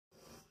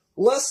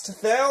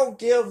lest thou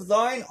give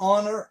thine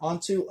honor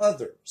unto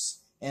others,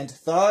 and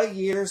thy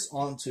years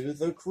unto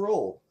the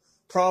cruel.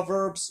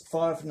 Proverbs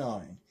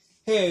 5:9.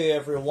 Hey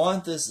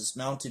everyone, this is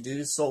Mountain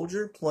Dew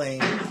Soldier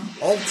playing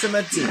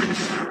Ultimate Doom.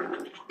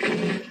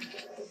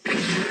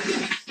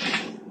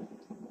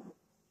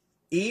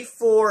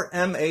 E4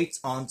 M8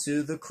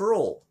 onto the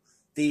cruel,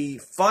 the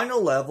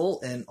final level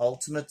in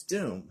Ultimate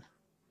Doom.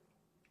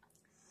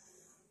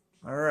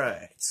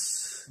 Alright,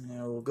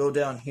 now we'll go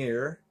down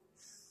here,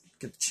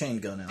 get the chain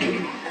gun out.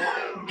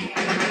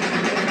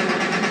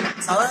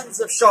 Tons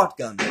of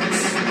shotguns.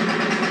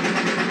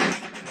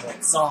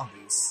 Well,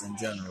 zombies in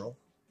general.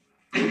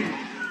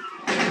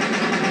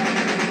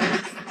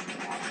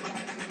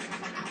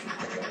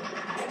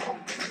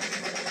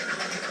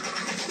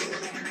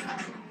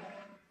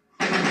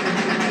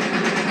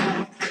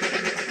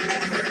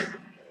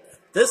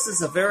 This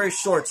is a very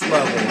short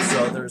level,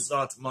 so there's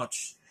not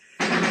much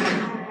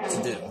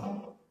to do.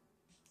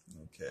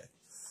 Okay.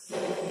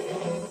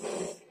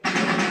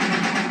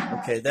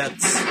 Okay,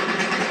 that's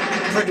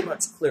pretty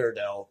much cleared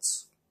out.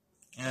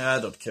 I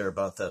don't care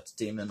about that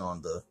demon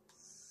on the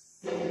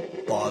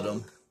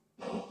bottom.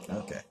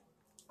 Okay.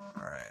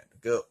 Alright,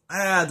 go.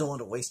 I don't want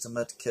to waste a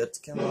med kit.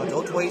 Come on,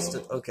 don't waste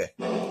it. Okay.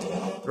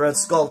 The red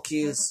skull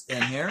key is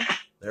in here.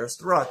 There's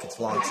the rocket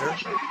launcher.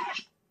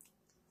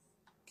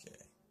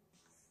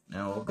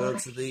 Now we'll go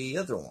to the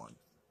other one.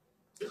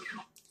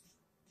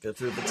 Go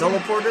through the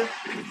teleporter.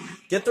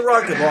 Get the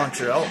rocket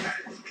launcher out.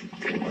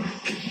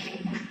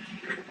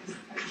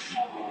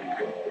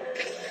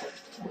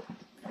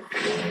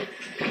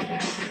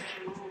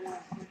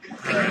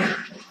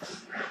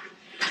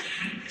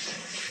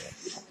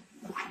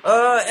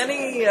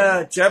 Any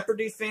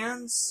Jeopardy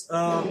fans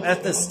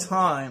at this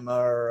time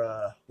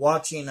are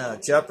watching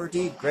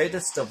Jeopardy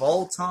Greatest of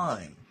All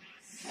Time.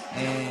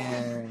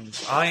 And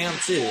I am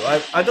too.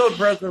 I don't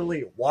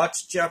regularly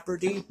watch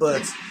Jeopardy,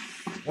 but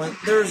when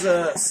there's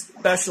a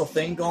special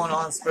thing going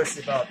on,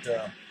 especially about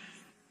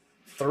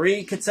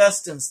 3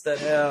 contestants that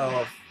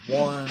have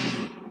won,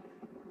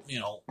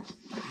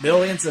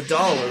 millions of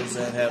dollars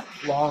and have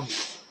long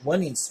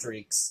winning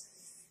streaks,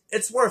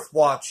 it's worth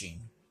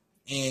watching.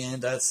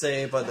 And I'd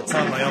say by the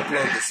time I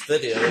upload this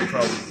video, it'll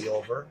probably be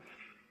over.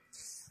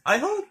 I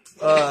hope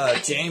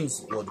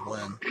James would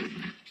win.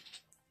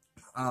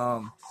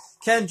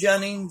 Ken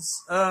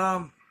Jennings,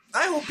 I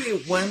hope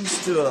he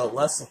wins to a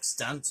less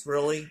extent,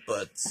 really,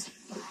 but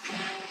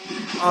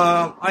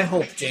I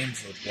hope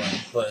James would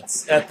win.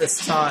 But at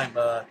this time,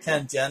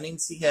 Ken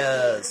Jennings, he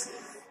has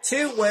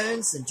 2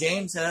 wins, and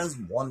James has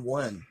 1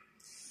 win.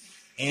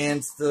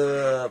 And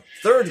the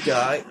third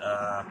guy,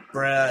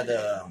 Brad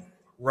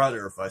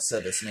Rutter, if I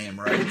said his name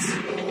right,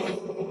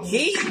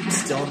 he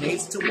still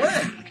needs to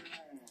win.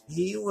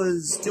 He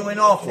was doing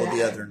awful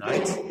the other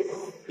night.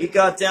 He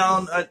got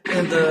down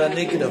in the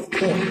negative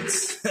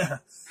points.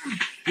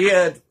 He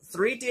had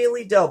 3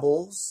 daily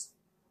doubles,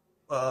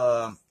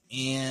 and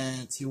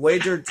he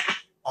wagered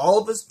all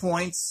of his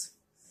points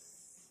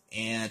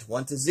and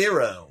went to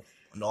 0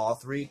 on all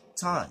 3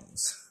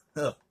 times.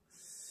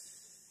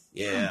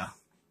 Yeah,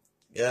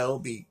 it'll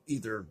be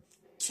either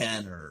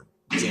Ken or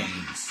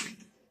James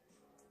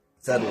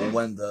that will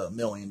win the $1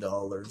 million.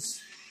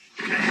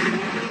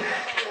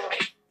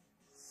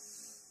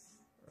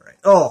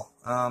 Oh,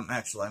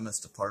 actually, I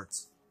missed a part.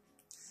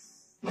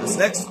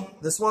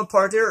 This one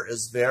part here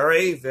is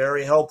very,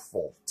 very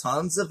helpful.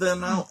 Tons of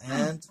ammo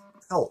and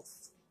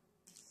health.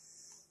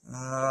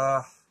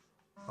 I'll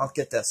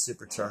get that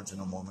supercharge in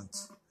a moment.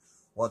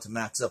 Want to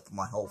max up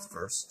my health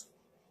first.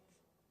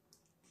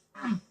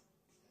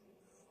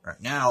 Right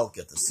now, I'll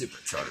get the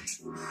supercharge.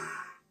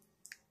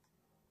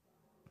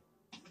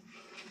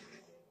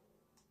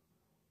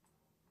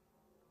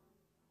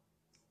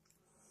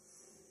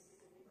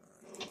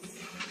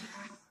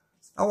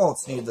 I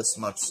won't need this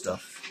much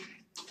stuff.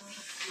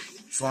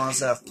 As long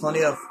as I have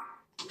plenty of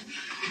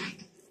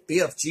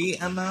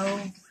BFG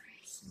ammo,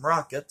 some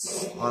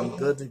rockets, I'm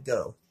good to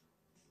go.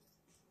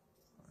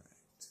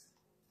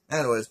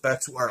 Alright. Anyways,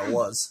 back to where I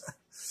was.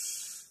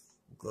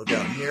 We'll go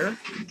down here.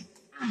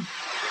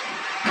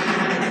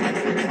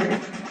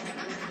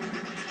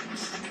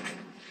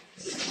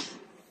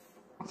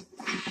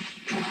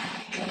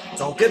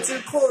 Don't get too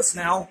close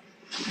now.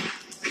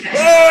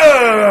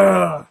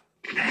 Ah!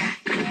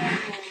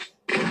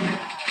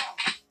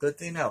 Good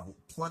thing I have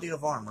plenty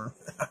of armor.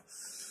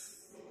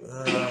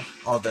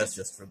 Oh, that's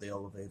just for the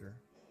elevator.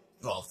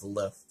 Oh, the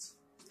lift.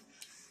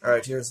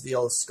 Alright, here's the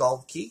yellow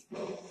skull key.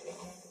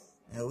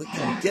 And we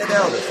can get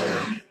out of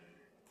here.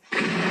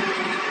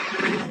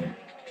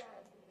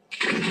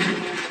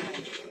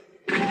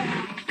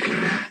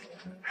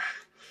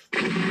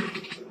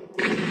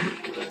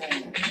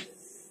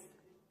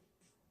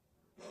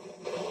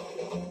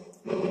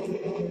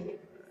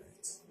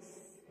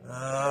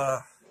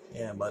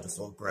 Yeah, might as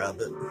well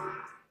grab it.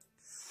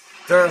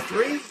 There are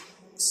 3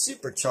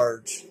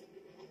 supercharge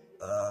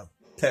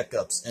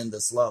pickups in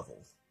this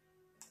level,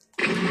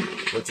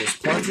 which is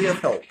plenty of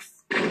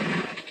health.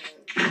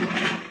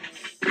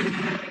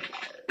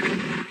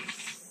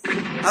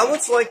 I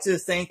would like to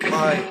thank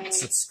my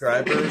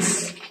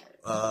subscribers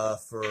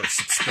for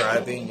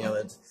subscribing.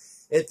 It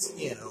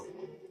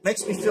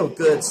makes me feel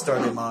good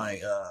starting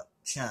my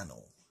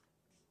channel.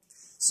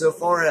 So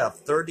far, I have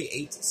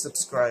 38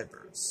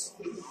 subscribers,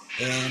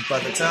 and by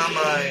the time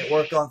I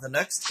work on the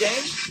next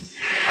game,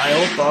 I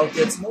hope I'll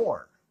get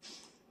more.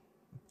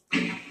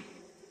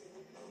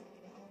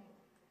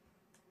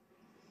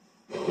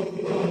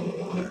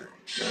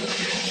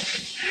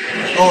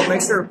 Oh,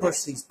 make sure to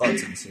push these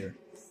buttons here.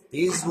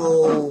 These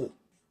will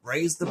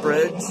raise the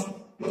bridge.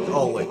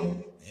 Oh, wait.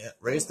 Yeah,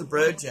 raise the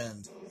bridge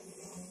and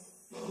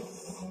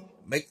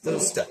make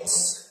those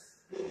steps.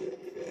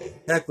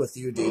 Heck with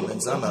you,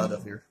 demons. I'm out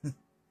of here.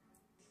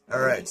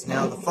 Alright,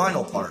 now the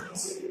final part.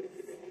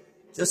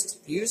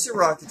 Just use your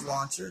rocket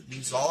launcher.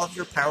 Use all of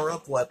your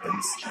power-up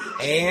weapons.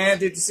 And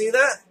did you see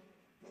that?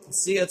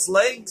 See its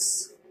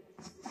legs?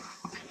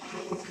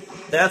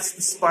 That's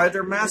the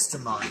spider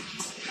mastermind.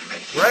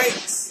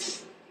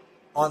 Right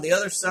on the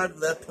other side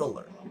of that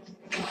pillar.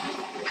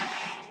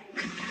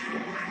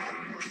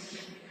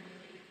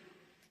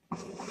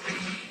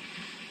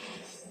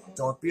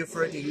 Don't be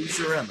afraid to use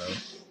your ammo.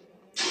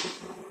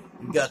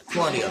 You've got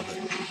plenty of it.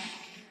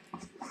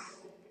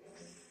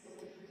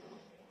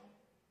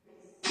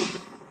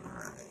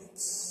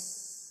 Alright.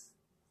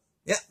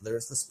 Yeah,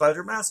 there's the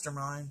spider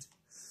mastermind.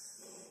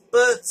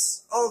 But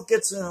I'll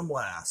get to him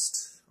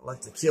last. I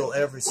like to kill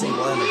every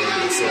single enemy in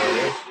this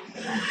area.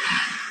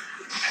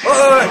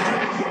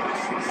 Alright!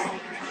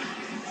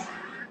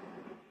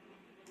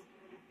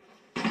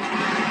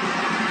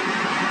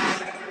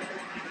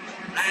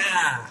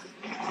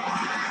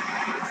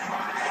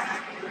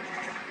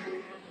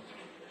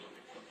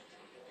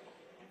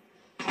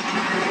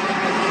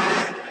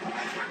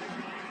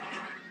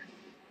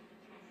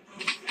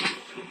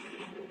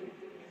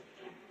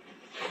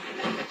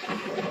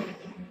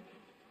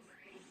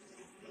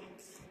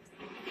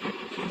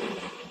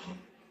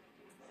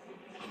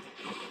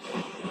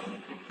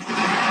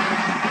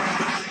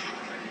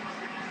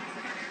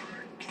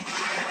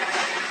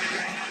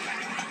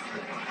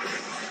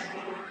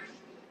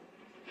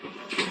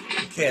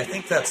 Okay, I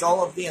think that's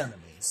all of the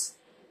enemies.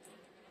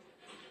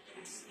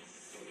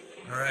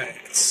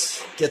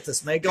 Alright. Get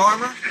this mega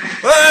armor.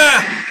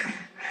 Ah!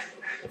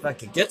 If I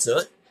could get to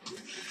it.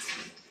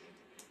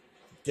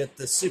 Get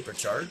this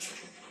supercharge.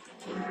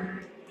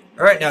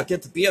 Alright, now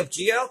get the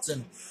BFG out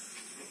and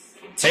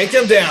take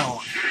him down.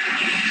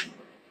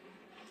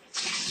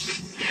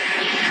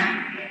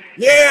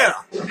 Yeah!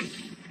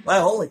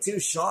 Wow, only 2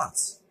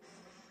 shots.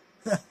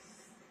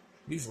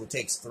 Usually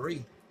takes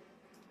 3.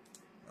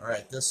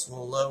 Alright, this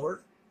will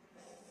lower.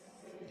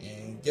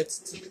 And gets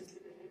to...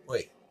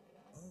 Wait.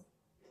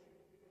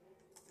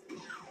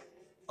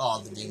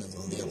 Oh, the demon's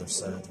on the other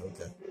side.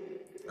 Okay.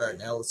 Alright,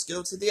 now let's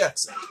go to the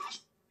exit.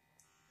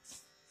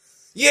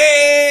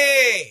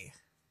 Yay!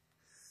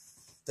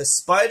 The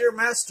spider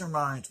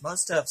mastermind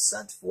must have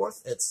sent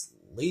forth its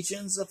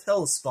legions of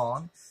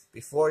hellspawn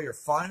before your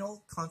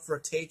final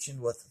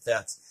confrontation with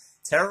that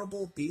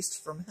terrible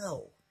beast from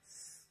hell.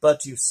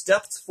 But you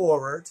stepped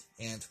forward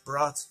and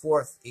brought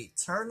forth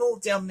eternal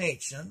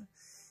damnation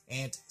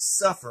and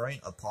suffering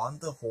upon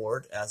the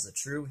horde as a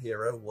true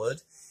hero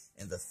would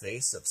in the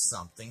face of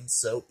something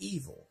so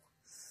evil.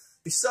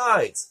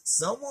 Besides,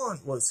 someone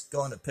was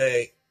going to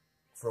pay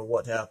for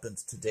what happened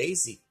to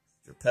Daisy,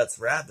 your pet's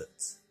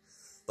rabbit.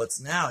 But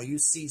now you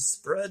see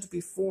spread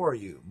before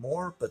you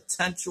more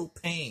potential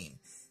pain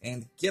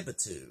and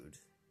gibbitude,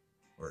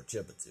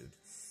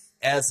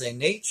 as a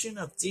nation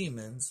of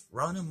demons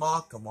run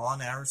amok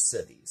among our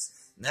cities.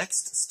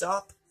 Next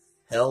stop,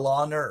 hell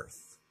on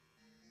earth.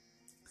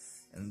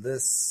 And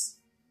this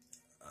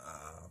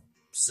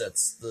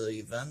sets the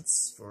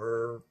events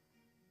for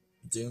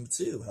Doom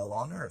 2, Hell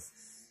on Earth.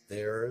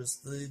 There's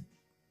the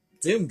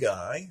Doom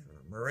guy,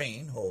 or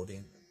Marine,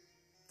 holding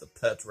the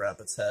pet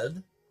rabbit's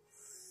head.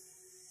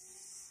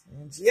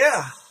 And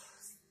yeah,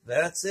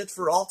 that's it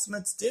for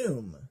Ultimate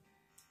Doom.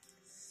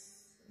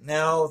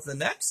 Now, the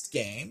next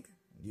game,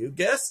 you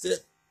guessed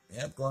it,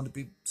 I'm going to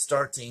be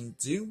starting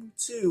Doom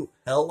 2,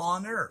 Hell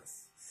on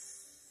Earth.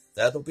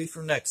 That'll be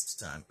for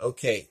next time.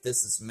 Okay,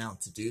 this is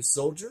Mount To Do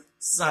Soldier,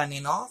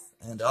 signing off,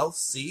 and I'll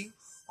see you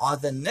on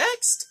the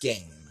next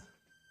game.